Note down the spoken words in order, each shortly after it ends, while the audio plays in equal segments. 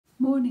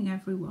Morning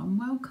everyone,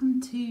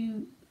 welcome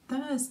to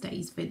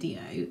Thursday's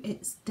video.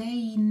 It's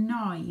day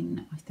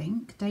 9, I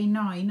think, day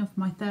 9 of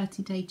my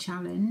 30-day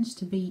challenge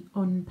to be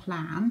on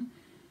plan.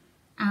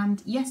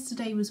 And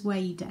yesterday was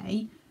weigh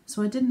day,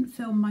 so I didn't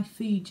film my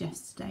food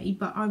yesterday,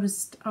 but I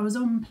was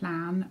on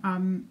plan.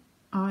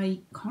 I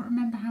can't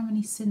remember how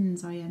many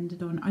sins I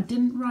ended on. I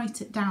didn't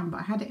write it down,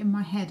 but I had it in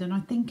my head, and I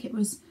think it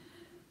was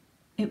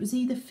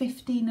either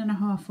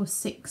 15.5 or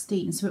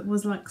 16, so it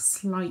was like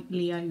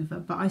slightly over,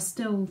 but I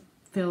still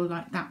feel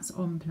like that's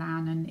on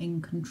plan and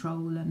in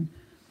control and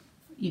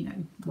you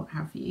know what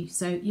have you.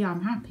 So yeah,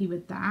 I'm happy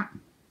with that.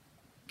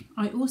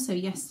 I also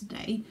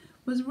yesterday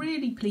was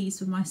really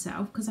pleased with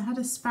myself because I had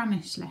a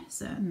Spanish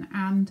lesson,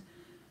 and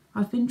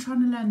I've been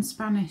trying to learn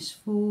Spanish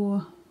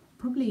for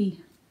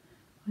probably,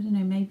 I don't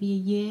know, maybe a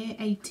year,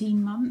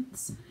 18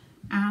 months.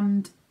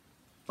 And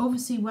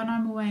obviously when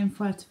I'm away in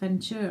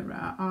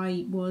Fuerteventura,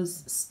 I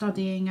was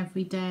studying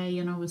every day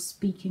and I was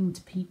speaking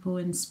to people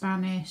in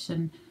Spanish,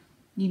 and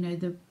you know,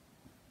 the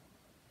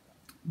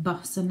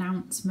bus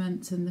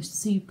announcements and the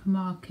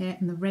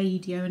supermarket and the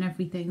radio and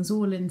everything's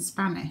all in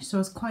Spanish, so I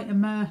was quite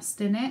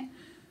immersed in it.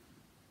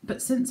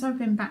 But since I've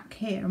been back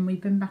here, and we've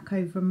been back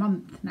over a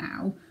month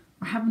now,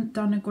 I haven't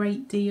done a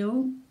great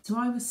deal. So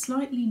I was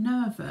slightly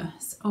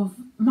nervous of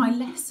my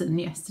lesson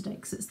yesterday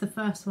because it's the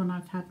first one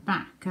I've had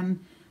back,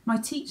 and my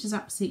teacher's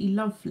absolutely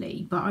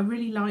lovely, but I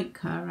really like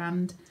her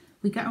and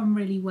we get on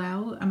really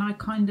well, and I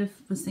kind of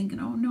was thinking,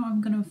 oh no, I'm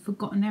going to have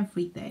forgotten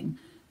everything.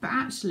 But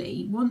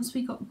actually, once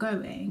we got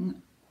going,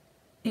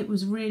 it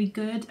was really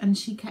good, and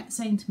she kept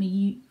saying to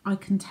me, I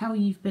can tell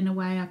you've been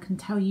away, I can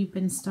tell you've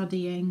been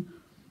studying,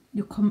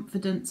 your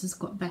confidence has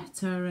got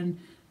better. And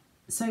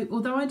so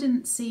although I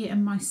didn't see it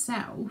in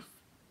myself,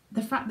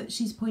 the fact that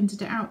she's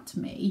pointed it out to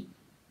me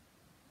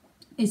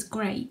is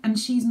great. And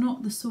she's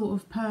not the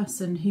sort of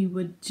person who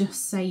would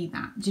just say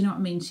that, do you know what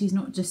I mean? She's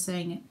not just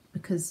saying it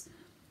because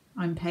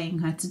I'm paying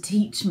her to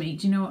teach me,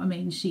 do you know what I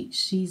mean?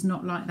 She's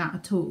not like that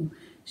at all.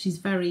 She's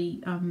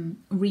very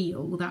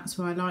real, that's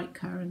why I like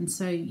her. And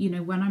so, you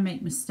know, when I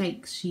make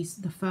mistakes, she's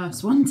the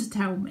first one to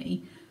tell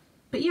me.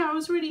 But yeah, I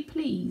was really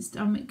pleased.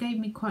 It gave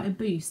me quite a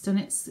boost, and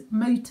it's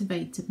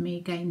motivated me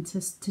again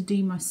to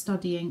do my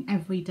studying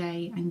every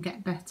day and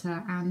get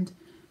better, and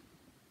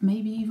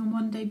maybe even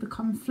one day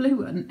become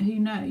fluent, who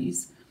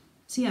knows.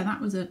 So yeah,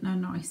 that was a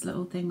nice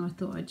little thing I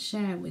thought I'd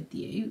share with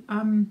you.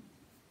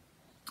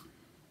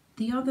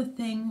 The other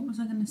thing, what was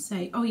I going to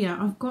say? Oh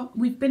yeah,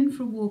 we've been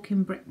for a walk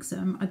in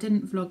Brixham. I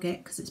didn't vlog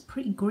it because it's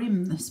pretty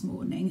grim this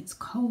morning. It's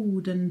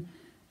cold and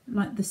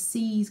like the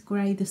sea's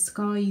grey, the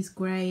sky's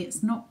grey.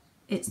 It's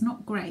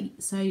not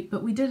great. So,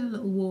 but we did a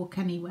little walk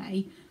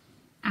anyway,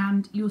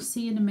 and you'll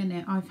see in a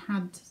minute I've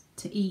had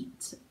to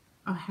eat.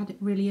 I had it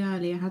really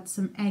early. I had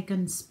some egg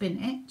and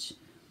spinach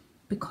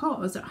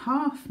because at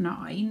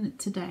 9:30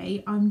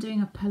 today I'm doing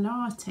a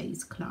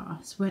Pilates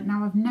class.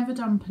 Now I've never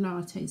done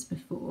Pilates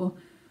before.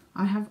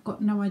 I have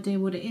got no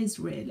idea what it is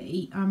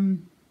really,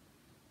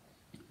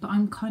 but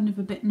I'm kind of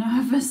a bit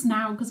nervous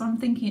now because I'm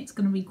thinking it's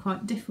going to be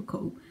quite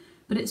difficult.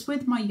 But it's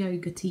with my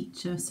yoga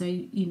teacher, so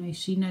you know,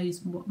 she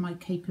knows what my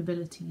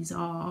capabilities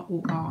are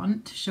or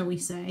aren't, shall we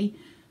say.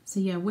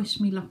 So yeah, wish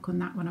me luck on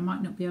that one. I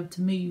might not be able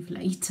to move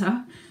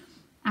later.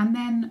 And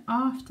then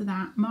after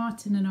that,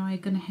 Martin and I are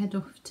going to head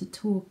off to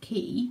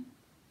Torquay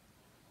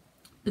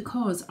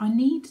because I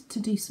need to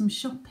do some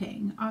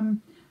shopping.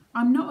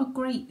 I'm not a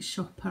great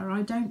shopper.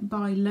 I don't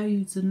buy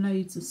loads and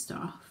loads of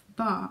stuff,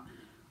 but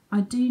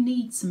I do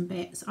need some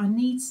bits. I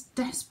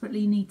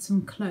desperately need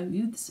some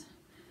clothes,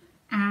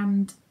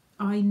 and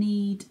I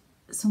need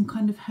some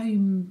kind of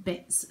home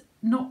bits,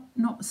 not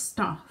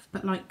stuff,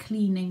 but like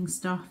cleaning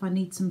stuff. I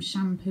need some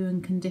shampoo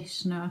and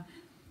conditioner.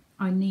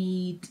 I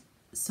need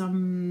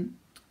some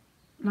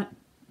like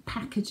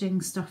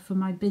packaging stuff for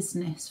my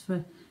business,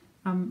 for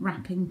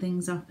wrapping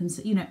things up, and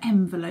so, you know,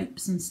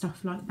 envelopes and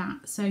stuff like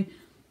that. So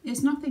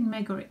it's nothing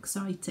mega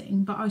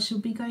exciting, but I shall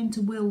be going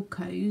to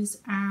Wilko's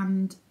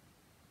and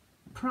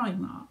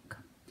Primark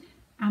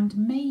and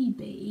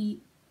maybe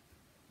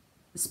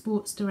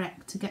Sports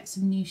Direct to get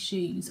some new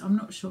shoes. I'm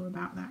not sure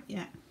about that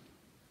yet.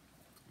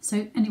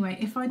 So anyway,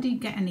 if I do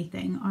get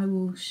anything, I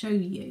will show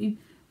you,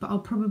 but I'll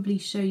probably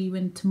show you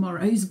in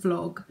tomorrow's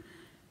vlog.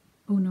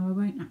 Oh no, I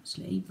won't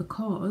actually,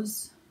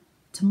 because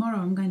tomorrow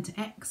I'm going to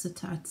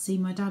Exeter to see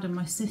my dad and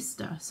my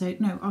sister. So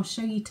no, I'll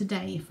show you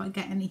today if I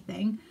get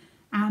anything.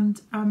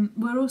 And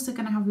we're also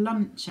going to have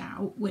lunch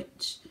out,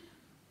 which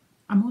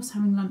I'm also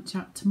having lunch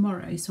out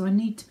tomorrow. So I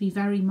need to be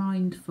very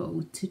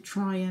mindful to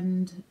try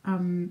and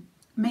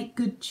make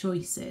good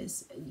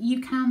choices. You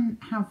can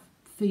have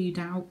food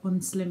out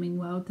on Slimming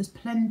World. There's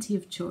plenty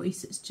of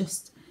choice. It's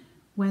just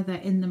whether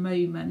in the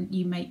moment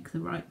you make the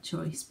right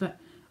choice. But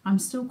I'm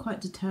still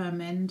quite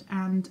determined,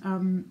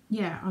 and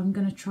yeah, I'm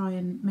going to try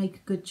and make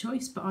a good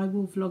choice, but I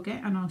will vlog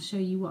it and I'll show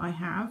you what I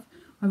have.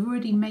 I've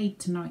already made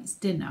tonight's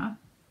dinner,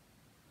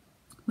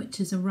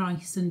 which is a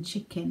rice and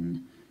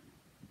chicken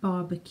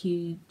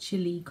barbecue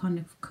chili kind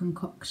of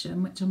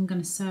concoction, which I'm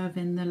going to serve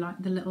in the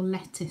little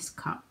lettuce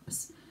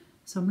cups.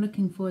 So I'm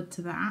looking forward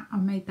to that. I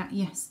made that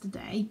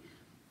yesterday.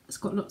 It's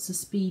got lots of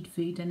speed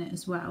food in it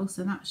as well,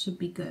 so that should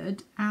be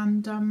good.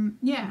 And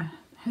yeah,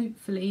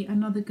 hopefully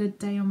another good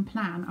day on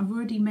plan. I've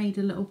already made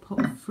a little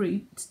pot of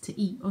fruit to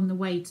eat on the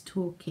way to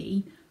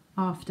Torquay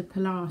after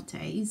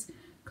Pilates,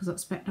 because I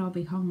expect I'll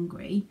be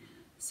hungry.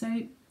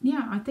 So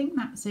yeah, I think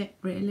that's it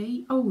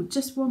really. Oh,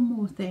 just one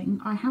more thing.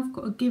 I have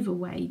got a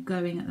giveaway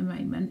going at the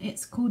moment.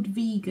 It's called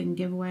Vegan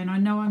Giveaway, and I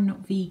know I'm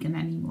not vegan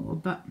anymore,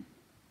 but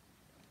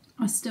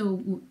I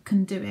still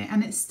can do it,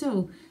 and it's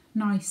still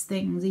nice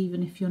things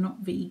even if you're not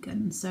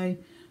vegan. So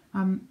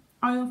I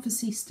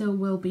obviously still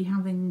will be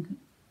having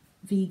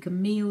vegan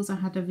meals. I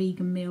had a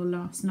vegan meal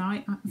last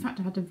night. In fact,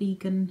 I had a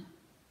vegan...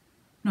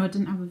 No, I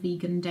didn't have a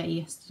vegan day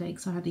yesterday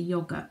because I had a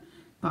yoghurt.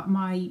 But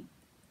my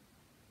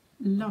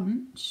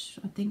lunch,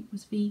 I think,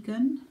 was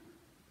vegan.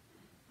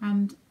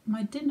 And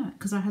my dinner,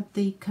 because I had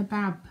the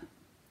kebab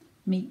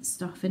meat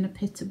stuff in a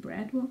pita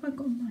bread. What have I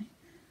got on my...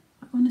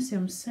 Honestly,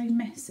 I'm so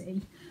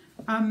messy.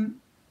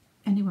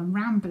 Anyway, I'm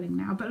rambling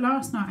now. But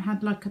last night I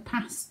had like a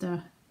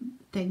pasta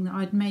thing that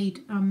I'd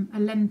made, a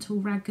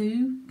lentil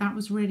ragu. That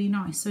was really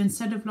nice. So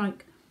instead of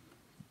like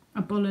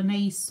a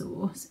bolognese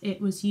sauce, it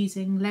was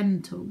using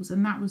lentils,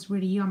 and that was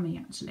really yummy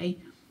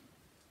actually.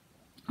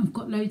 I've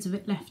got loads of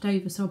it left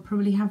over, so I'll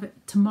probably have it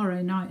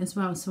tomorrow night as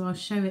well, so I'll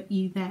show it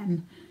you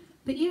then.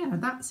 But yeah,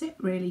 that's it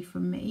really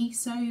from me.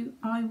 So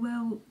I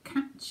will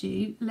catch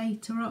you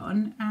later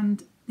on,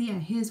 and yeah,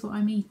 here's what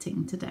I'm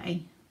eating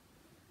today.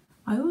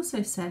 I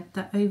also said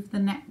that over the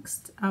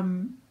next,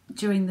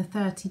 during the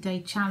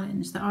 30-day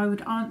challenge, that I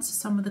would answer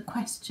some of the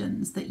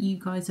questions that you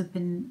guys have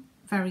been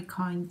very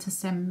kind to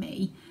send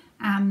me.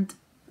 And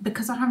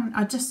because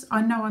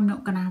I know I'm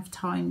not going to have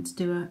time to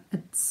do a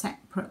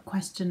separate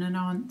question and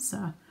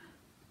answer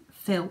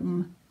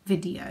film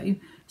video.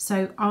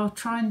 So I'll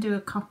try and do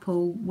a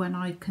couple when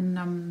I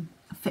can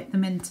fit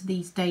them into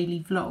these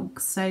daily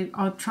vlogs. So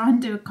I'll try and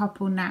do a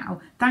couple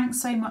now.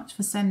 Thanks so much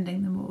for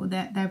sending them all.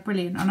 They're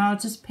brilliant. And I'll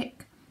just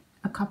pick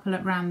a couple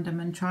at random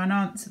and try and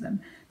answer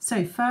them.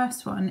 So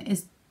first one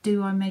is,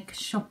 do I make a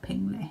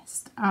shopping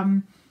list?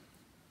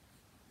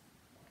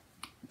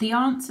 The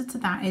answer to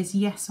that is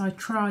yes, I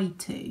try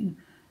to,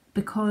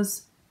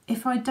 because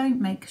if I don't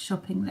make a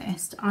shopping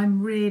list,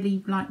 I'm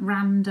really like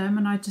random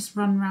and I just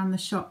run around the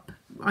shop.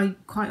 I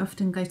quite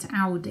often go to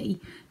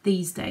Aldi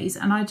these days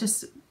and I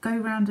just go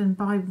around and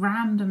buy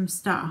random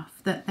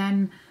stuff that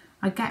then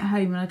I get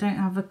home and I don't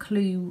have a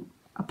clue,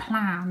 a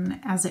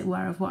plan as it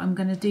were, of what I'm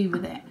going to do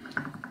with it.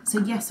 So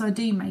yes, I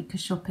do make a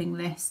shopping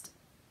list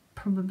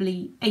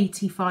probably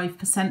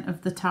 85%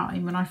 of the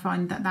time, and I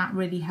find that that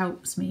really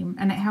helps me,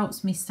 and it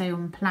helps me stay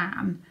on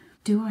plan.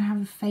 Do I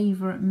have a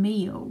favourite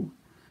meal?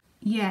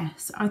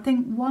 Yes, I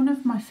think one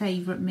of my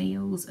favourite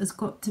meals has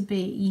got to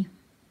be...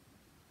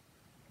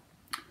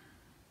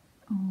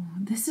 Oh,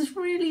 this is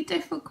really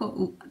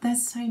difficult.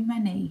 There's so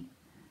many.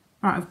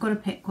 Right, I've got to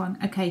pick one.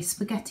 Okay,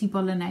 spaghetti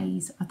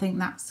bolognese. I think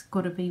that's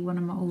got to be one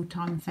of my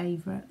all-time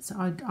favourites.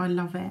 I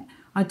love it.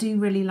 I do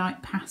really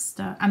like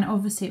pasta, and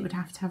obviously it would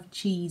have to have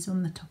cheese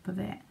on the top of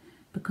it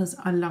because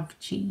I love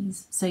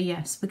cheese. So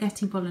yeah,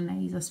 spaghetti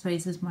bolognese I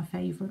suppose is my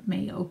favourite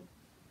meal.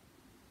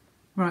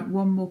 Right,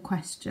 one more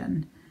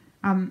question.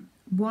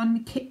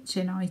 One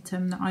kitchen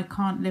item that I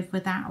can't live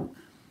without.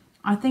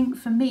 I think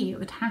for me it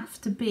would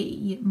have to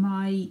be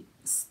my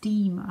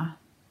steamer.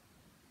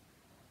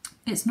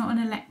 It's not an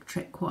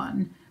electric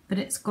one, but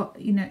it's got,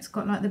 you know, it's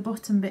got like the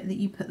bottom bit that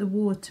you put the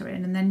water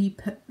in, and then you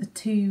put the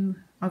two,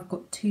 I've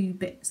got two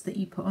bits that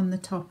you put on the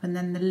top, and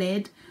then the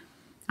lid,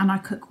 and I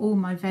cook all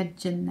my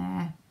veg in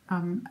there,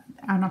 and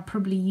I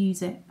probably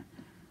use it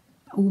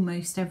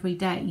almost every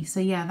day. So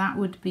yeah, that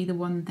would be the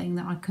one thing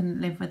that I couldn't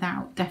live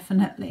without,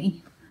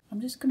 definitely. I'm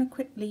just going to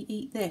quickly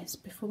eat this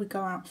before we go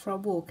out for our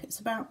walk. It's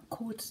about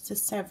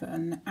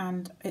 6:45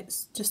 and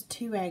it's just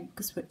 2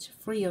 eggs, which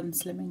are free on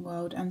Slimming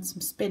World, and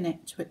some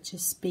spinach, which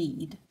is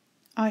Speed.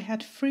 I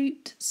had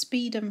fruit,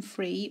 Speed and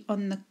free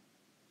on the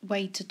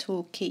way to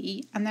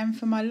Torquay, and then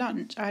for my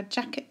lunch I had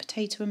jacket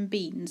potato and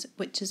beans,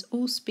 which is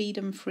all Speed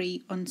and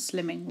free on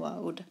Slimming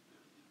World.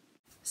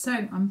 So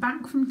I'm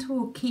back from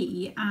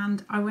Torquay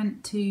and I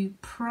went to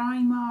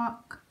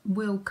Primark,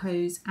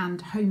 Wilko's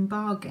and Home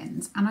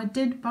Bargains, and I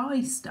did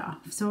buy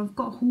stuff, so I've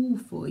got a haul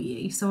for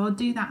you. So I'll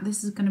do that.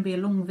 This is going to be a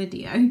long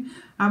video.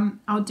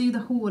 I'll do the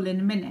haul in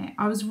a minute.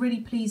 I was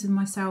really pleased with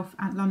myself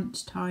at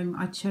lunchtime.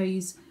 I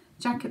chose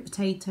jacket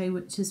potato,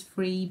 which is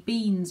free,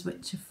 beans,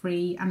 which are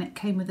free, and it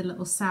came with a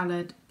little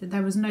salad.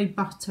 There was no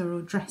butter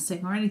or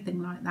dressing or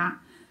anything like that,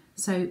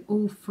 so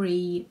all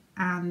free,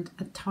 and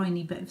a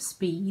tiny bit of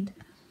Speed.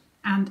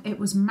 And it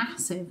was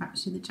massive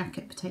actually, the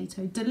jacket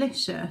potato.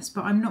 Delicious,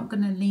 but I'm not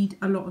going to need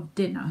a lot of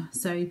dinner.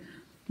 So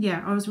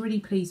yeah, I was really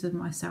pleased with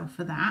myself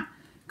for that,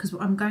 because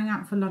I'm going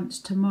out for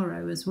lunch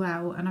tomorrow as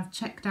well, and I've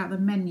checked out the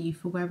menu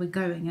for where we're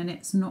going and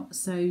it's not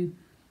so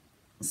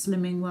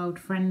Slimming World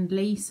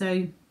friendly,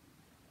 so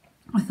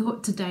I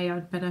thought today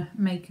I'd better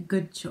make a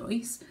good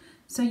choice.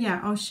 So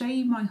yeah, I'll show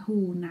you my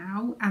haul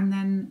now, and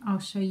then I'll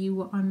show you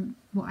what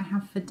I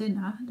have for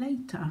dinner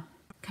later.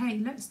 Okay,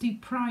 let's do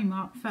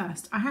Primark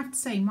first. I have to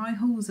say my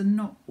hauls are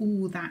not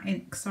all that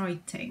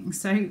exciting,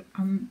 so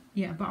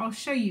yeah, but I'll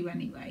show you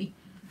anyway.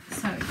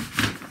 So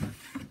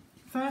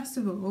first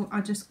of all,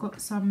 I just got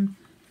some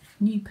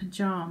new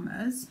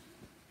pyjamas.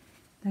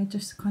 They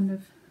just kind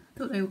of, I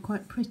thought they were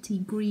quite pretty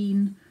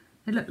green.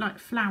 They look like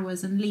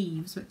flowers and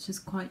leaves, which is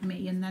quite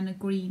me, and then a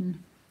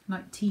green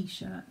like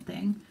t-shirt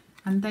thing,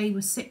 and they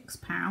were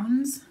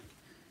 £6,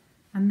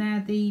 and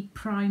they're the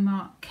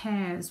Primark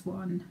Cares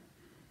one.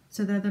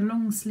 So they're the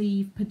long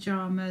sleeve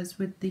pyjamas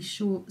with the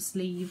short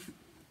sleeve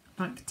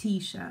like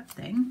t-shirt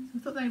thing. I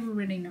thought they were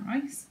really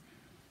nice.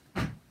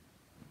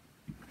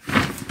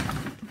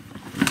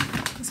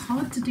 It's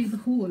hard to do the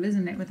haul,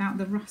 isn't it, without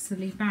the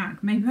rustly bag.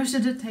 Maybe I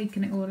should have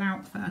taken it all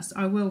out first.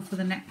 I will for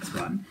the next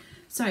one.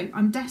 So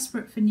I'm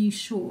desperate for new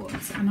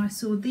shorts, and I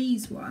saw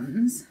these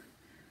ones.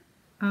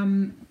 I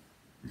don't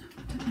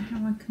know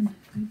how I can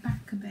go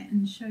back a bit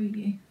and show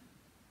you.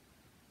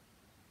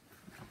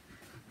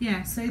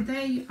 Yeah, so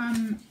they,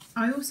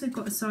 I also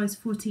got a size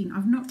 14.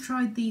 I've not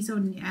tried these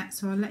on yet,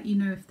 so I'll let you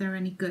know if they're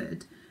any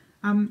good.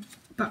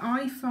 But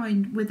I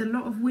find with a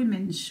lot of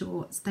women's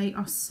shorts, they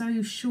are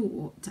so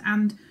short,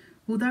 and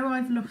although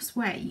I've lost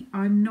weight,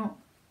 I'm not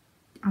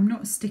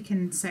a stick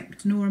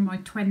insect, nor am I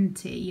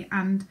 20,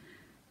 and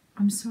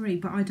I'm sorry,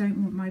 but I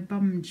don't want my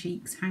bum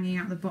cheeks hanging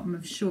out the bottom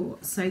of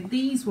shorts. So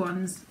these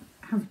ones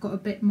have got a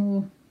bit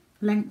more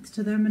length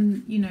to them,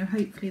 and you know,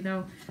 hopefully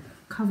they'll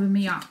cover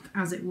me up,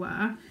 as it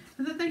were.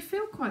 But they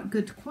feel quite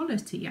good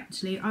quality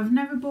actually. I've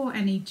never bought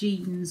any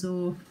jeans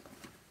or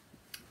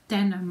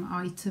denim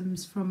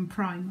items from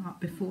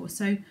Primark before,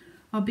 so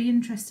I'll be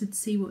interested to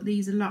see what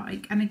these are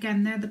like. And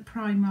again, they're the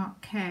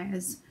Primark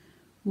Cares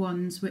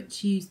ones,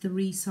 which use the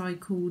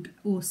recycled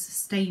or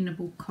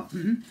sustainable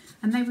cotton,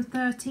 and they were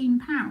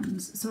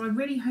 £13. So I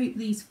really hope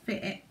these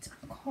fit,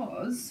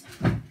 because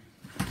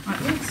I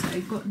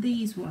also got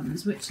these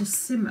ones which are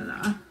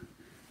similar,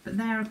 but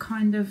they're a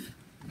kind of,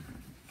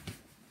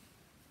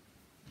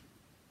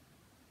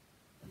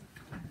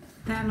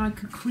 they're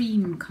like a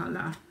cream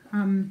colour,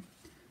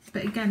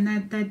 but again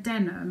they're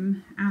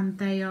denim, and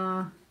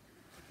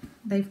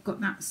they've got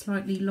that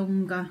slightly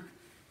longer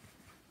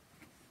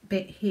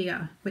bit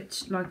here,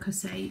 which, like I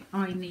say,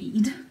 I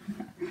need.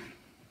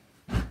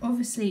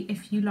 Obviously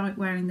if you like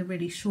wearing the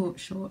really short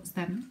shorts,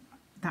 then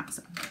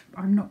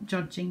I'm not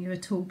judging you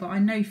at all, but I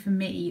know for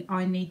me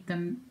I need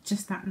them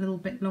just that little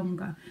bit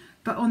longer,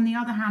 but on the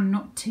other hand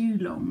not too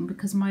long,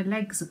 because my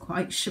legs are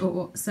quite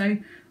short, so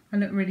I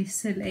look really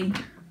silly.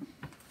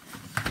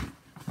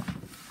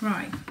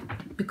 Right,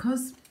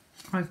 because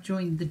I've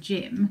joined the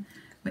gym,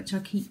 which I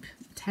keep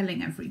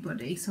telling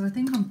everybody, so I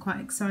think I'm quite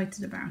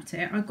excited about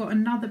it. I got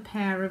another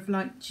pair of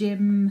like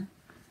gym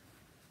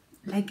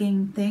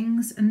legging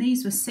things, and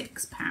these were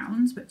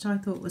 £6, which I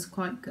thought was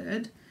quite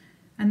good,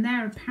 and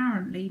they're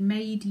apparently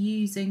made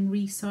using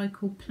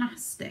recycled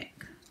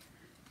plastic,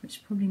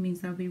 which probably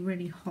means they'll be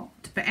really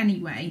hot, but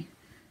anyway,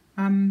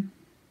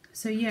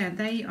 so yeah,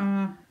 they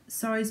are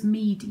size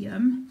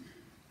medium.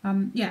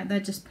 Yeah,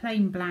 they're just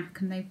plain black,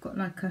 and they've got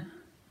like a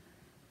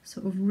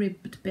sort of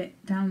ribbed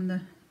bit down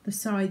the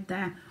side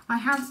there.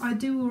 I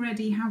do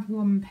already have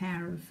one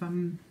pair of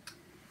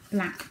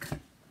black,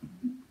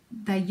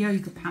 they're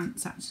yoga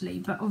pants actually,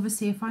 but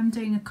obviously if I'm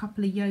doing a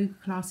couple of yoga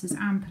classes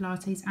and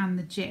Pilates and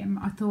the gym,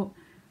 I thought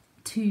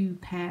 2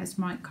 pairs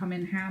might come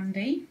in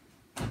handy.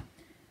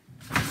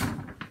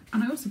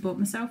 And I also bought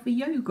myself a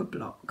yoga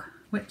block,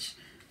 which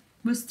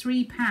was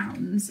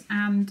 £3,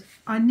 and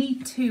I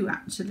need 2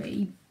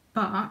 actually,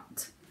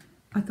 but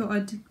I thought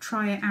I'd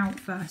try it out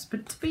first.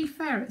 But to be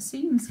fair, it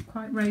seems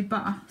quite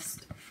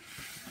robust.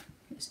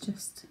 It's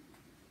just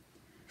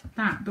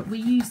that, but we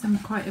use them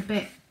quite a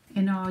bit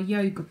in our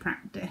yoga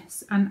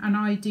practice, and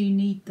I do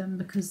need them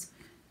because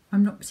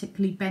I'm not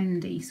particularly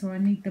bendy, so I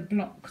need the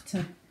block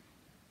to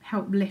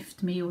help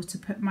lift me or to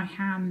put my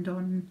hand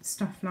on,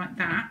 stuff like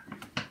that.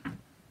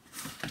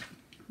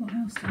 What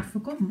else? I've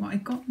forgotten what I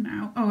got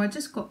now. Oh, I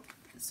just got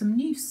some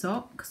new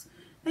socks.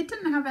 They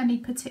didn't have any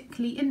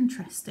particularly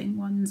interesting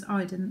ones,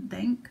 I didn't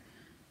think.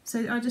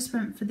 So I just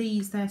went for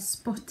these. They're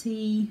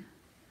spotty.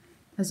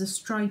 There's a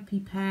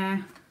stripy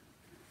pair.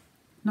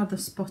 Another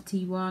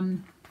spotty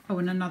one. Oh,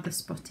 and another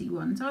spotty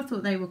one. So I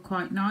thought they were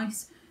quite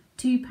nice.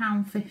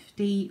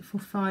 £2.50 for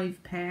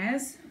 5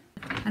 pairs.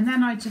 And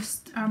then I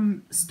just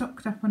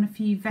stocked up on a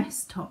few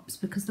vest tops,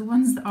 because the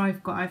ones that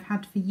I've got I've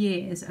had for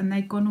years, and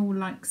they've gone all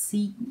like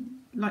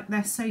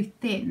they're so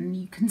thin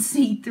you can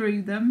see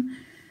through them.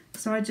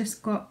 So I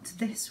just got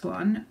this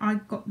one. I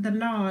got the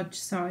large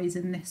size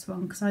in this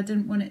one because I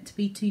didn't want it to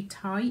be too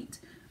tight,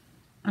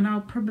 and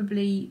I'll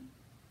probably,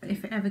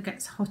 if it ever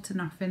gets hot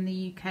enough in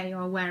the UK,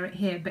 I'll wear it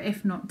here, but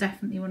if not,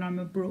 definitely when I'm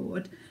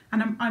abroad.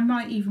 And I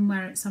might even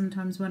wear it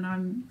sometimes when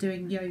I'm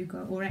doing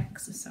yoga or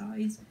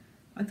exercise.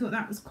 I thought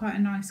that was quite a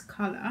nice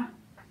colour,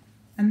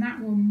 and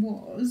that one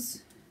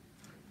was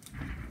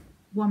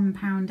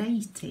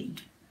 £1.80.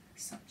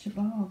 Such a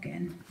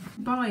bargain.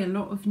 I buy a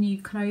lot of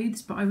new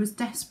clothes, but I was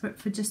desperate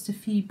for just a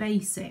few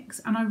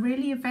basics, and I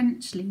really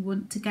eventually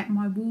want to get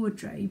my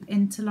wardrobe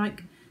into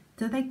like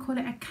do they call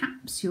it a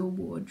capsule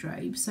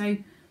wardrobe? So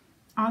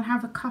I'll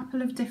have a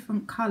couple of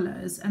different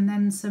colours and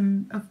then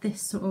some of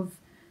this sort of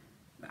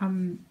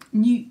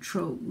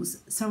neutrals,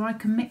 so I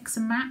can mix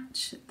and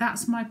match.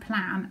 That's my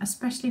plan,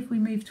 especially if we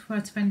move to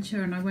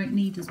Fuerteventura and I won't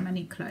need as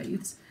many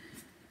clothes.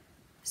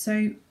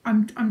 So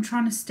I'm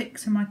trying to stick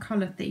to my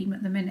colour theme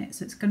at the minute,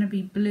 so it's going to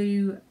be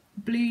blue,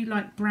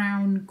 like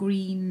brown,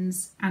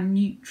 greens and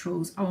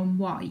neutrals on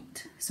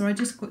white. So I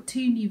just got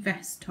 2 new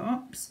vest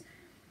tops,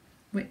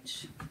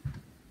 which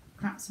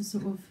that's a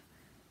sort of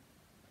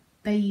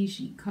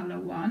beigey colour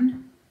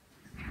one,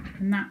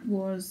 and that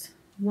was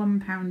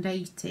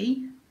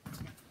 £1.80.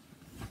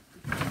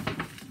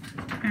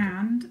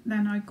 And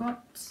then I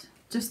got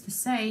just the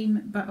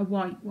same but a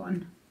white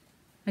one,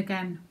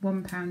 again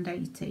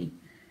 £1.80.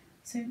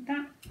 So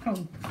that,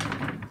 oh,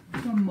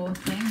 one more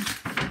thing.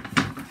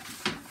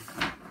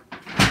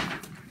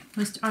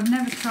 I've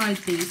never tried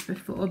these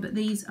before, but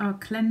these are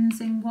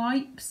cleansing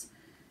wipes.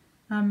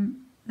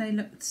 They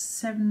look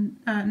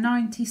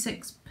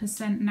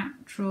 96%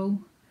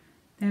 natural.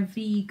 They're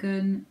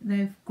vegan.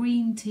 They've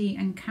green tea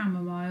and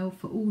chamomile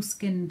for all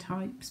skin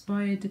types.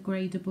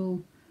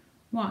 Biodegradable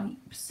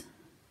wipes.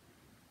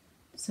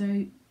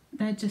 So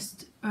they're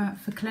just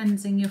for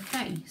cleansing your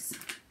face.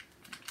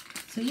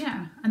 So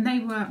yeah, and they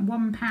were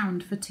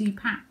 £1 for 2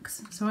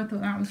 packs. So I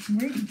thought that was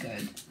really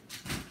good.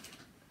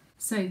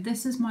 So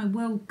this is my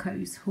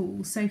Wilko's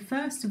haul. So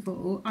first of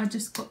all, I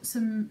just got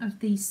some of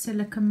these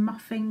silicone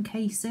muffin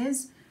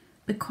cases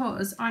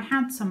because I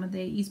had some of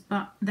these,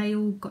 but they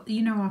all got,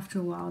 you know, after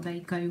a while they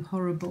go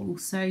horrible.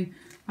 So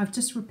I've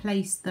just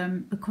replaced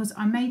them because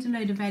I made a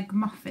load of egg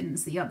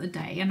muffins the other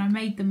day and I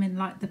made them in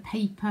like the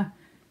paper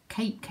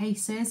cake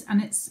cases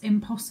and it's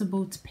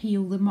impossible to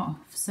peel them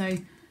off. So,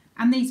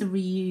 and these are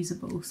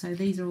reusable, so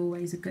these are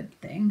always a good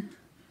thing.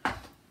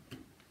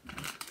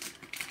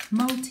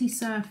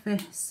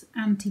 Multi-surface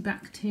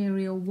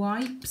antibacterial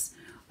wipes.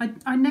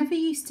 I never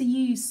used to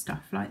use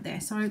stuff like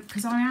this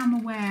because I am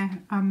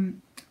aware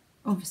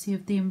obviously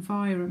of the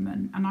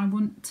environment, and I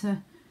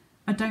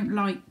don't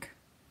like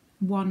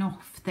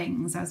one-off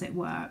things, as it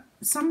were.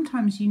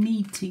 Sometimes you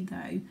need to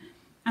though,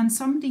 and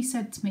somebody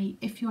said to me,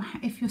 if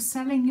you're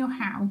selling your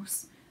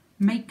house,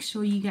 make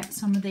sure you get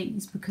some of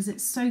these because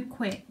it's so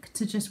quick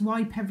to just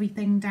wipe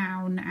everything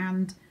down,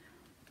 and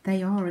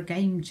they are a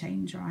game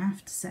changer, I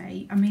have to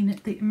say. I mean,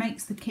 it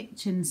makes the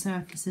kitchen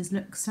surfaces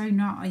look so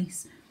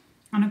nice.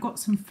 And I've got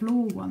some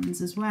floor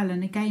ones as well.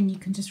 And again, you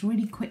can just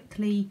really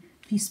quickly,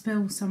 if you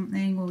spill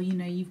something or, you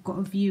know, you've got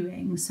a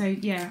viewing. So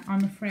yeah,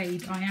 I'm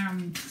afraid I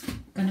am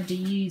going to be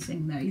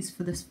using those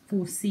for the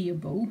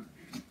foreseeable.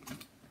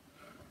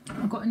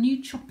 I've got a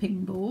new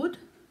chopping board,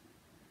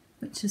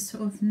 which is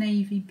sort of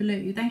navy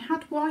blue. They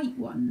had white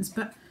ones,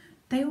 but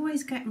they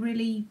always get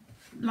really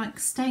like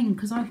stained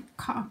because I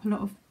cut up a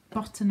lot of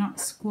butternut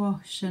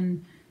squash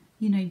and,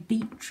 you know,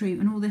 beetroot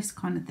and all this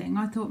kind of thing.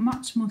 I thought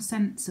much more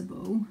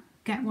sensible,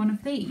 get one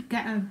of these,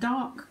 get a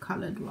dark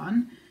coloured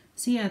one.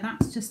 So yeah,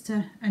 that's just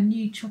a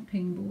new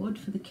chopping board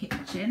for the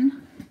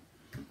kitchen.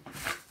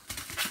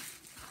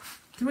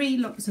 3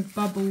 lots of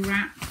bubble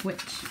wrap,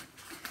 which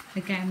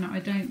again I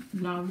don't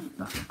love,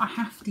 but I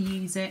have to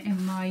use it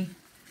in my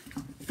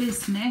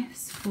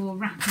business for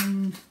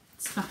wrapping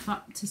stuff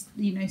up to,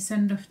 you know,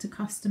 send off to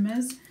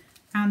customers.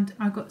 And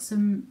I got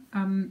some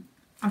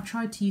I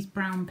tried to use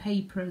brown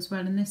paper as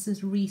well, and this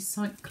is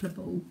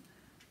recyclable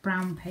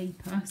brown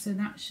paper, so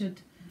that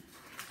should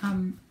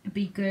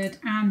be good.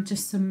 And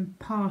just some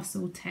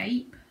parcel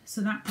tape,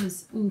 so that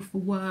was all for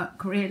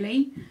work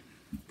really.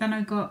 Then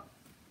I got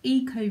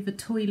Ecova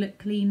toilet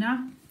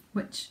cleaner,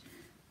 which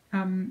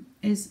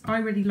is, I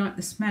really like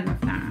the smell of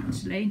that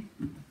actually.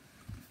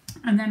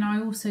 And then I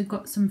also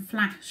got some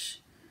Flash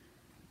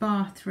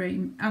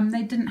bathroom.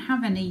 They didn't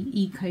have any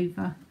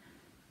Ecova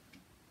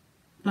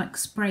like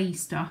spray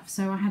stuff,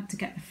 so I had to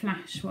get the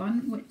Flash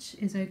one, which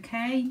is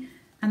okay.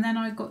 And then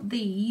I got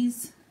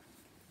these,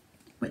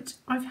 which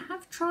I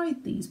have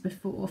tried these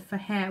before for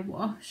hair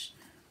wash.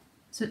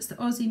 So it's the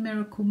Aussie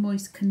Miracle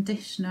Moist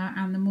Conditioner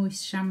and the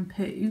Moist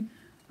Shampoo.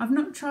 I've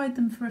not tried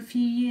them for a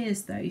few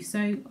years though,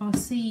 so I'll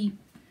see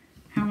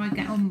how I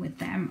get on with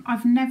them.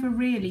 I've never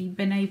really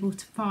been able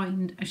to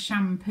find a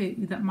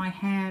shampoo that my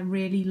hair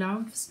really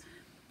loves.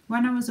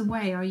 When I was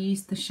away, I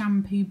used the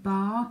shampoo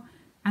bar,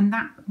 and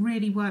that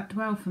really worked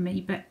well for me,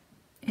 but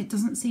it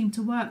doesn't seem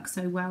to work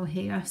so well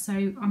here,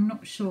 so I'm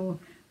not sure.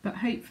 But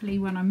hopefully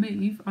when I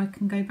move, I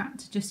can go back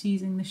to just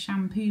using the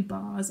shampoo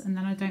bars, and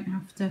then I don't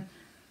have to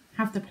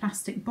have the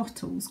plastic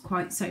bottles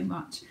quite so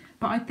much.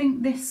 But I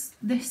think this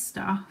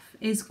stuff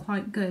is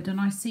quite good, and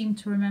I seem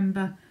to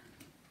remember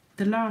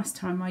the last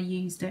time I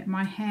used it,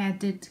 my hair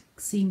did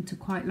seem to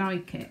quite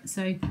like it,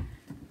 so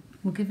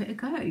we'll give it a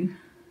go.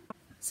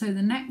 So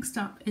the next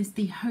up is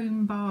the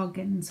Home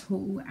Bargains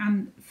haul,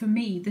 and for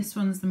me this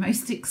one's the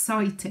most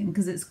exciting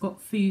because it's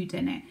got food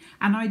in it,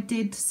 and I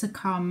did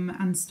succumb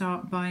and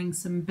start buying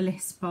some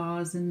Bliss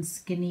bars and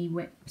Skinny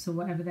Whips or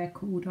whatever they're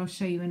called. I'll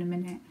show you in a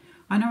minute.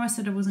 I know I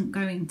said I wasn't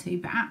going to,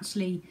 but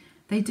actually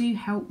they do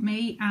help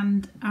me,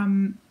 and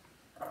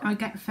I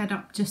get fed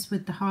up just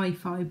with the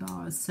hi-fi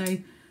bars, so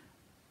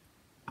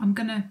I'm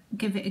gonna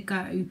give it a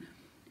go.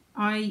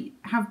 I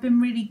have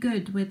been really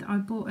good with, I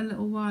bought a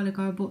little while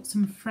ago, I bought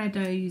some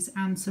Freddos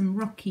and some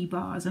Rocky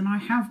bars, and I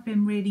have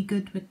been really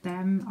good with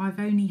them. I've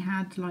only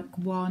had like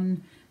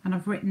one and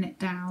I've written it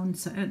down,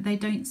 so they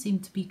don't seem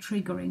to be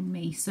triggering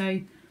me.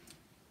 So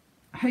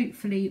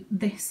hopefully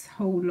this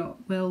whole lot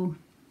will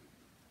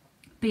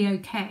be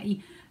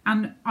okay.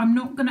 And I'm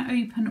not going to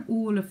open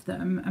all of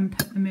them and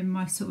put them in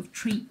my sort of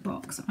treat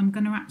box. I'm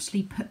going to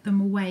actually put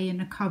them away in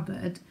a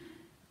cupboard,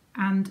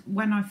 and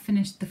when I've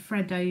finished the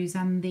Freddos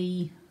and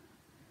the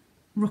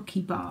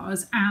Rocky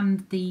bars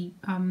and the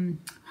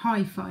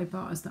hi-fi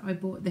bars that I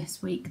bought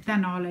this week,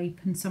 then I'll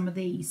open some of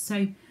these.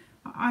 So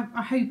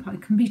I hope I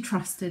can be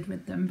trusted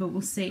with them, but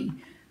we'll see.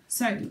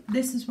 So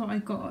this is what I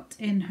got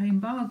in Home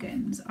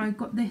Bargains. I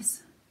got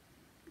this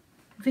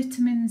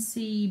vitamin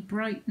C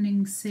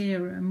brightening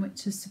serum,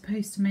 which is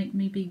supposed to make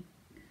me be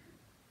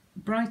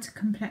brighter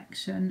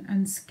complexion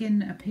and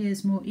skin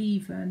appears more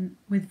even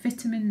with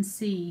vitamin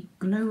C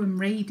glow and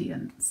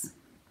radiance.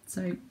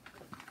 So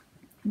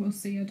we'll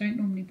see. I don't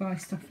normally buy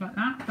stuff like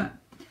that, but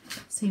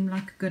it seemed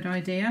like a good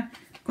idea.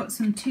 Got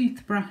some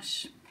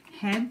toothbrush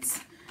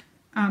heads,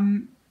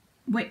 and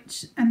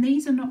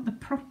these are not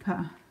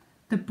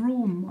the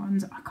Braun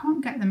ones. I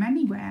can't get them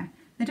anywhere.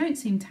 They don't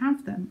seem to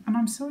have them, and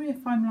I'm sorry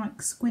if I'm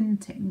like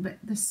squinting, but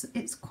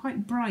it's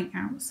quite bright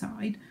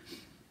outside.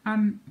 I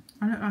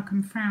look like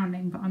I'm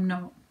frowning, but I'm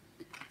not.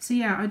 So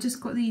yeah, I just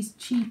got these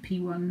cheapy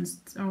ones.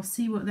 I'll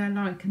see what they're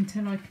like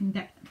until I can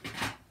get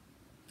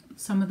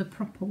some of the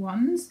proper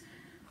ones.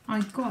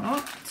 I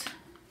got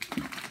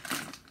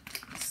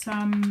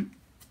some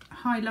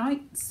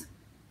highlights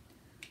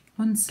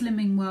on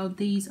Slimming World.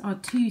 These are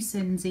 2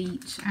 cents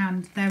each,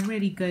 and they're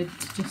really good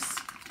to just,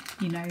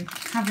 you know,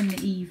 have in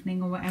the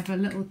evening or whatever,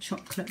 little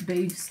chocolate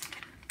boost.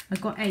 I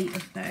got 8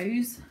 of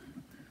those.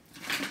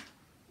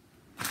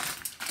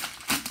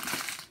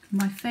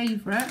 My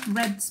favourite,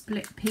 red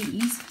split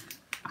peas.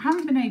 I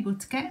haven't been able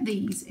to get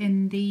these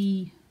in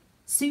the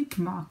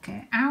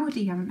supermarket.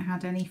 Aldi haven't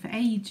had any for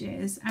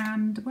ages,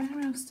 and where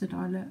else did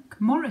I look?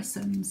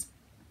 Morrison's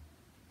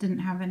didn't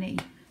have any.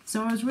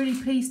 So I was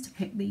really pleased to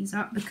pick these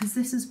up because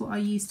this is what I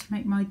use to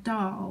make my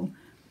dal,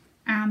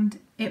 and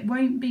it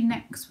won't be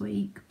next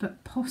week,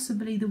 but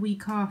possibly the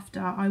week after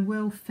I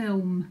will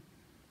film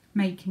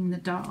making the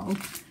dal.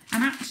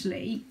 And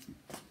actually,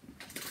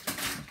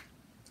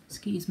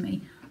 excuse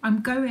me,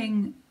 I'm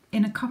going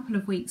in a couple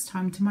of weeks'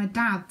 time to my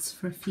dad's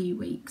for a few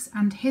weeks,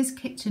 and his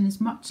kitchen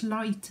is much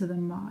lighter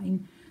than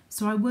mine,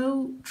 so I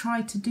will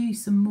try to do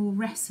some more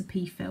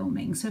recipe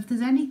filming. So if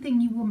there's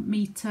anything you want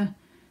me to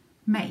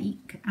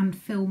make and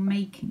film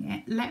making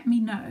it, let me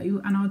know,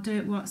 and I'll do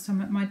it whilst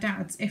I'm at my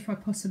dad's if I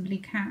possibly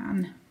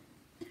can.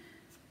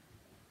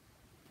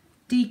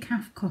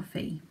 Decaf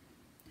coffee.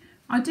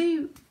 I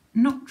do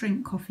not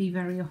drink coffee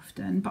very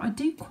often, but I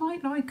do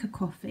quite like a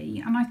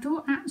coffee, and I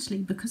thought actually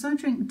because I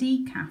drink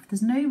decaf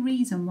there's no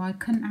reason why I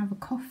couldn't have a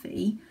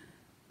coffee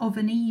of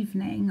an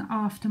evening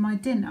after my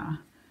dinner.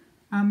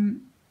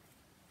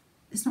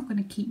 It's not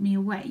going to keep me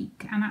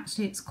awake, and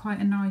actually it's quite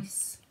a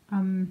nice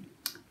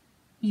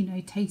you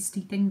know,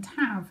 tasty thing to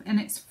have, and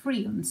it's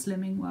free on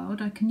Slimming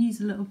World. I can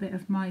use a little bit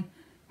of my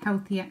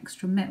healthy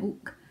extra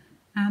milk,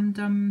 and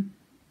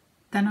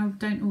then I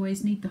don't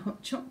always need the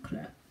hot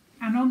chocolate.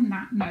 And on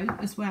that note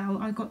as well,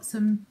 I got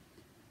some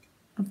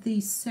of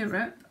these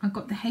syrup. I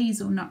got the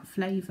hazelnut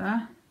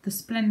flavour, the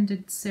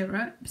Splendid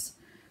syrups.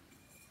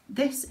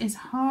 This is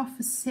half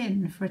a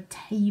sin for a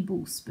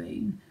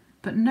tablespoon,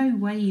 but no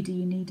way do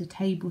you need a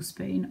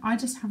tablespoon. I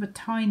just have a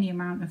tiny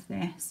amount of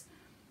this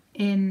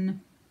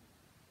in,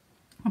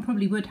 I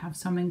probably would have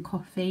some in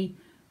coffee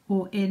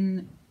or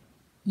in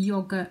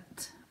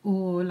yoghurt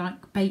or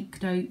like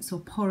baked oats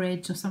or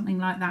porridge or something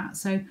like that.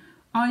 So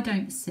I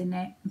don't sin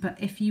it, but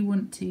if you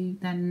want to,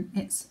 then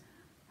it's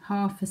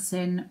half a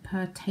sin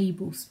per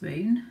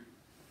tablespoon.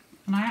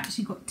 And I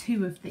actually got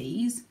 2 of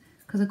these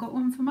because I got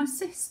one for my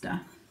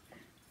sister.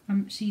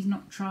 She's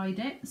not tried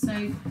it,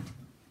 so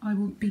I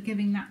will be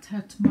giving that to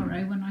her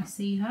tomorrow when I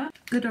see her.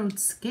 Good old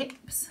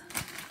Skips.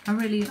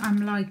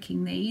 I'm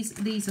liking these.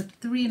 These are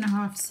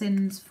 3.5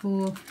 cents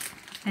for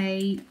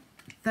a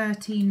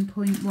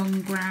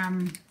 13.1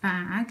 gram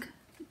bag.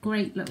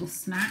 Great little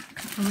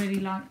snack. I really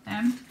like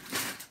them.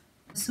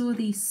 I saw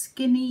these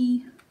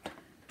Skinny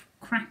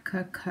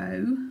Cracker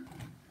Co,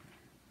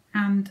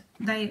 and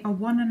they are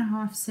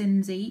 1.5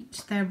 cents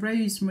each. They're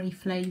rosemary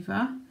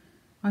flavour.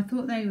 I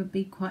thought they would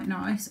be quite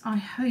nice. I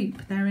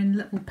hope they're in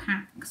little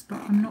packs,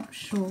 but I'm not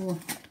sure.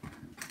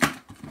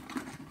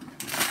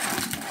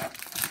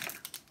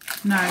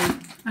 No,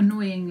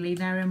 annoyingly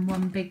they're in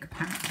one big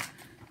pack.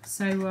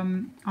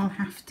 So I'll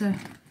have to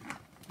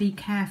be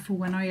careful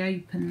when I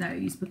open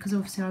those, because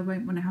obviously I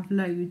won't want to have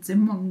loads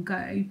in one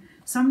go.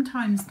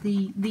 Sometimes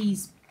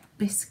these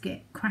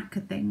biscuit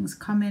cracker things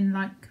come in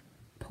like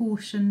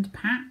portioned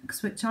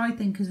packs, which I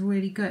think is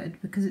really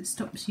good because it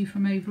stops you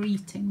from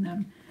overeating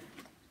them.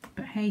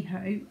 But hey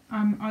ho.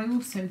 I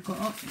also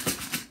got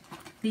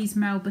these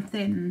Melba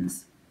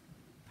Thins.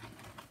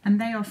 and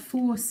they are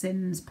 4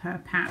 sins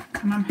per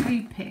pack, and I'm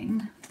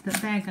hoping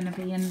that they're going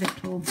to be in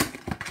little,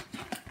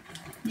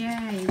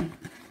 yay,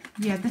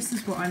 yeah, this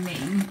is what I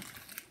mean.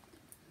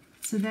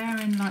 So they're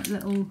in like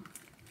little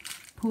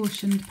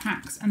portioned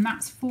packs, and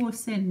that's 4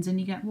 sins, and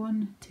you get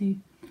 1, 2,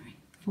 3,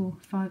 4,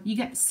 5, you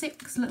get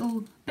 6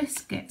 little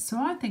biscuits. So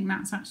I think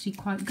that's actually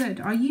quite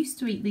good. I used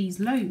to eat these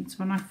loads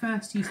when I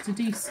first used to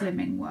do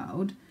Slimming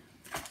World.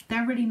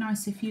 They're really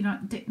nice if you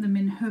like dip them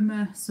in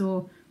hummus,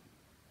 or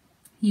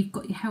you've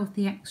got your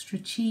healthy extra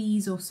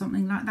cheese or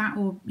something like that,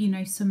 or you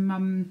know,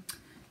 some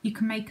you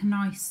can make a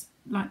nice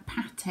like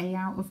pate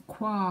out of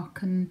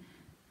quark and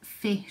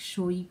fish,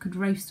 or you could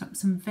roast up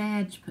some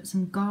veg, put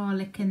some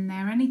garlic in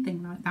there,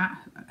 anything like that.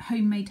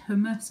 Homemade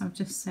hummus, I've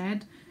just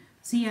said.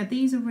 So yeah,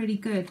 these are really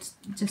good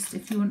just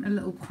if you want a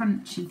little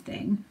crunchy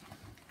thing,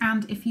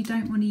 and if you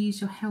don't want to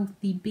use your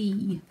Healthy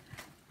Bee,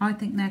 I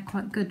think they're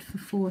quite good for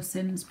 4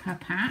 sins per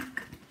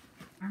pack.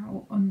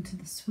 Now onto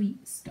the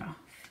sweet stuff.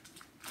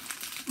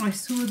 I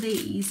saw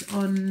these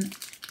on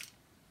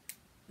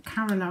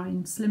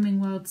Caroline, Slimming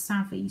World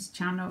Savvy's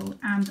channel,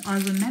 and I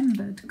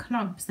remembered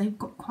Clubs. They've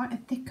got quite a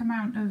thick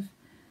amount of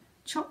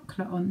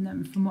chocolate on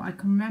them from what I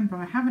can remember.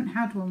 I haven't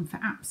had one for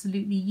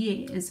absolutely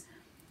years,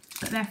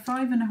 but they're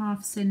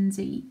 5.5 sins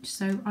each,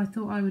 so I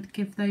thought I would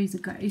give those a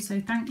go. So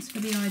thanks for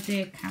the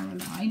idea,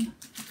 Caroline.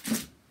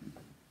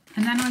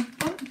 And then I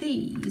got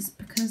these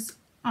because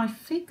I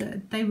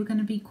figured they were going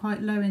to be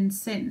quite low in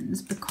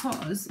sins,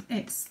 because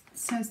it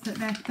says that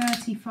they're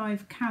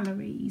 35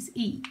 calories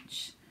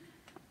each.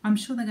 I'm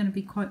sure they're going to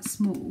be quite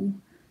small,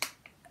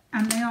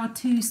 and they are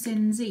 2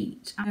 sins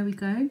each. There we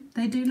go.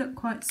 They do look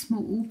quite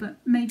small, but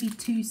maybe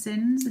 2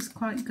 sins is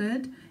quite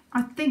good.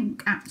 I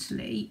think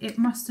actually it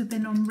must have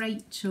been on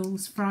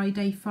Rachel's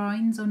Friday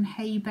finds on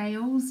hay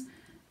bales.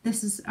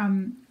 This is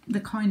the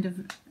kind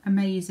of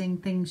amazing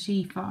thing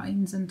she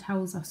finds and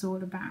tells us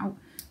all about.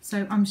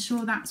 So I'm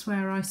sure that's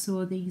where I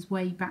saw these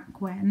way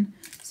back when.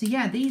 So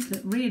yeah, these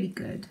look really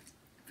good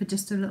for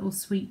just a little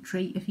sweet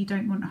treat if you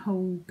don't want a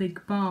whole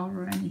big bar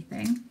or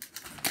anything.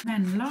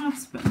 Then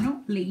last but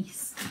not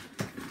least,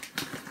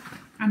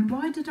 and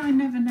why did I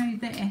never know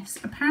this?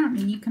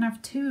 Apparently you can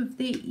have 2 of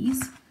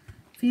these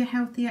for your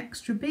Healthy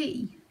Extra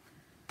Bee.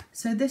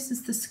 So this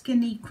is the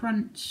Skinny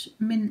Crunch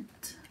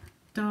Mint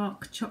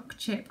Dark Choc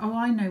Chip. Oh,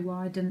 I know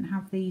why I didn't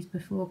have these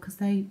before, because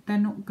they're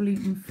not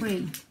gluten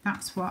free,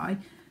 that's why.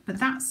 But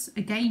that's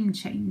a game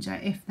changer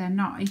if they're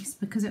nice,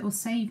 because it will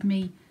save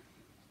me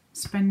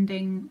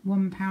spending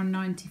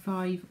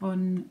 £1.95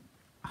 on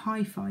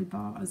hi-fi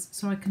bars,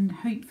 so I can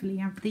hopefully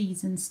have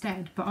these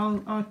instead. But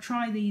I'll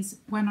try these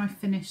when I've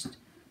finished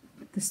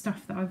the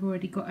stuff that I've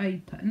already got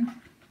open.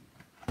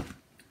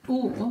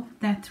 Or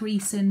they're 3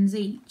 sins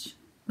each,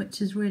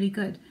 which is really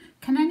good.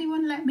 Can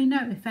anyone let me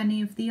know if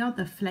any of the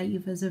other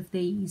flavours of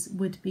these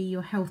would be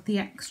your Healthy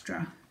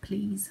Extra,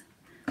 please?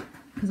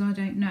 Because I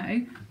don't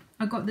know.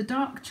 I got the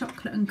dark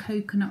chocolate and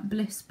coconut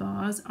bliss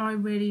bars. I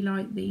really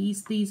like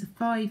these. These are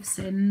 5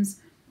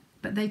 sins,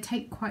 but they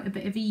take quite a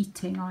bit of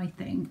eating, I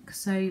think.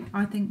 So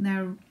I think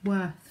they're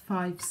worth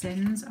 5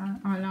 sins.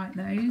 I like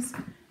those.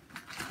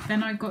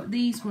 Then I got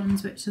these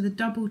ones, which are the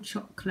double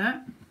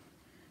chocolate,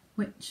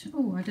 which,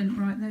 oh, I didn't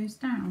write those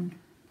down.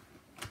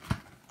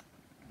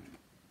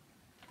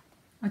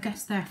 I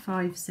guess they're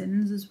 5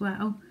 sins as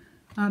well.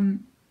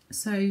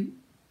 So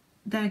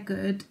they're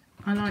good.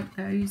 I like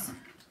those.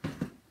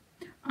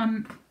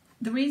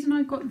 The reason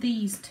I got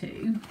these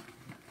 2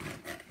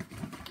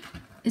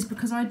 is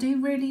because I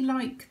do really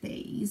like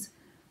these,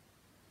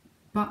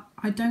 but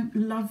I don't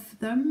love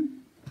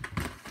them.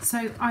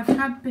 So I've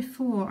had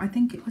before, I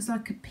think it was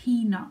like a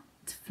peanut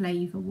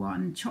flavour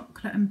one,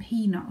 chocolate and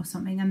peanut or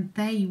something, and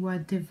they were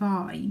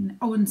divine.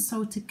 Oh, and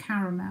salted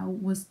caramel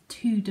was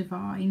too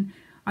divine.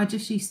 I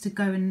just used to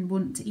go and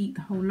want to eat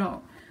the whole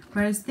lot.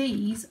 Whereas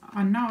these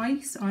are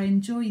nice, I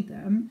enjoy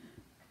them,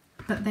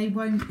 but they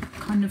won't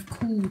kind of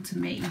call to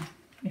me,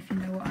 if you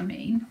know what I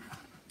mean.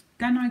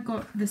 Then I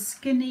got the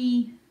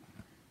Skinny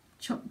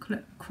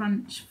Chocolate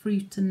Crunch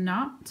Fruit and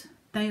Nut.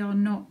 They are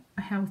not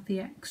a Healthy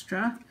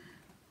Extra.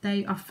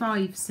 They are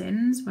 5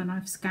 sins when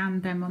I've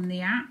scanned them on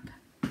the app.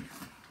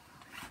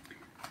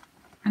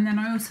 And then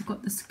I also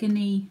got the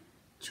Skinny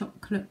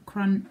Chocolate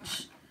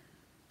Crunch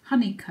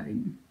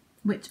Honeycomb,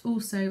 which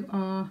also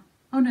are,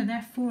 oh no,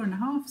 they're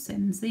 4.5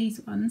 sins,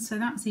 these ones, so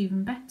that's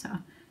even better.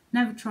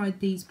 Never tried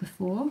these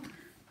before.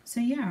 So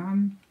yeah,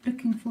 I'm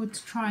looking forward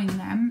to trying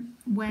them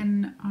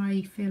when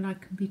I feel I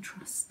can be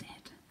trusted.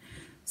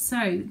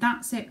 So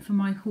that's it for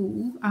my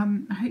haul.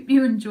 I hope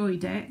you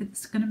enjoyed it.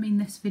 It's going to mean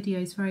this video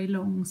is very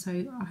long,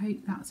 so I hope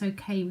that's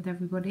okay with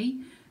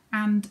everybody.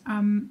 And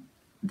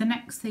the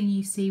next thing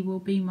you see will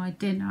be my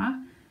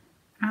dinner.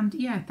 And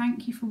yeah,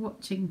 thank you for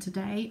watching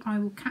today. I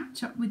will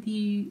catch up with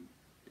you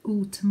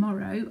all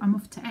tomorrow. I'm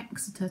off to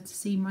Exeter to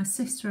see my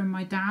sister and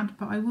my dad,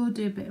 but I will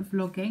do a bit of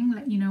vlogging,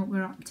 let you know what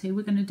we're up to.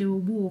 We're going to do a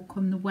walk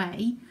on the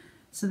way,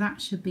 so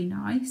that should be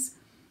nice.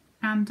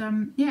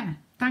 And yeah,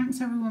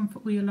 thanks everyone for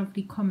all your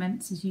lovely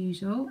comments as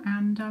usual,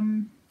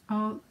 and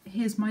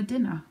here's my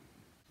dinner.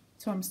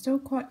 So I'm still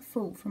quite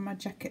full from my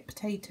jacket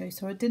potato,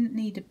 so I didn't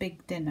need a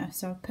big dinner.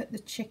 So I put the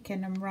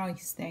chicken and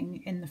rice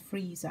thing in the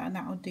freezer, and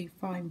that'll do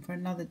fine for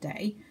another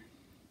day.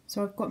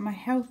 So I've got my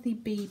Healthy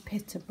Bee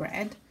pita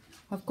bread.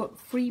 I've got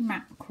 3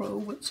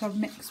 mackerel, which I've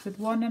mixed with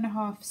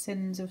 1.5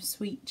 sins of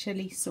sweet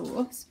chilli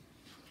sauce.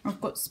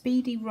 I've got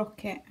Speedy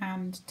Rocket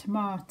and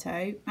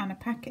tomato, and a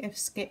packet of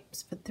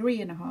skips for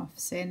 3.5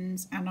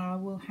 sins, and I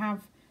will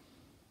have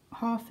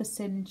half a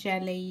sin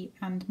jelly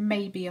and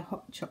maybe a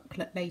hot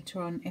chocolate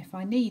later on if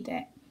I need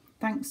it.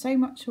 Thanks so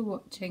much for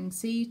watching.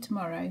 See you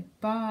tomorrow.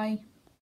 Bye.